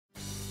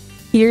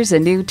Here's a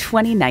new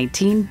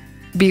 2019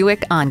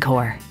 Buick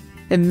Encore.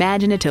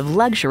 Imaginative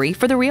luxury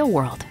for the real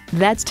world.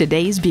 That's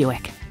today's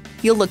Buick.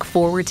 You'll look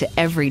forward to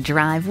every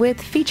drive with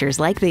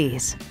features like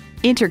these: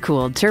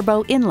 intercooled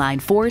turbo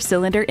inline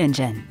 4-cylinder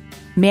engine,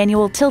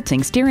 manual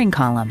tilting steering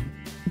column,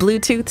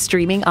 Bluetooth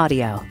streaming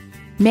audio,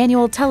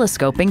 manual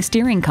telescoping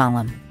steering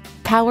column,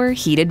 power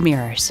heated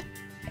mirrors,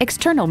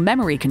 external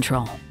memory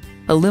control,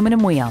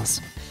 aluminum wheels,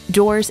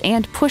 doors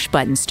and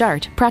push-button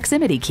start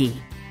proximity key,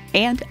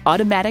 and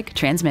automatic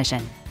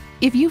transmission.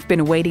 If you've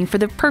been waiting for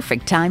the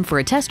perfect time for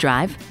a test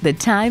drive, the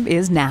time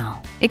is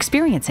now.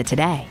 Experience it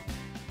today.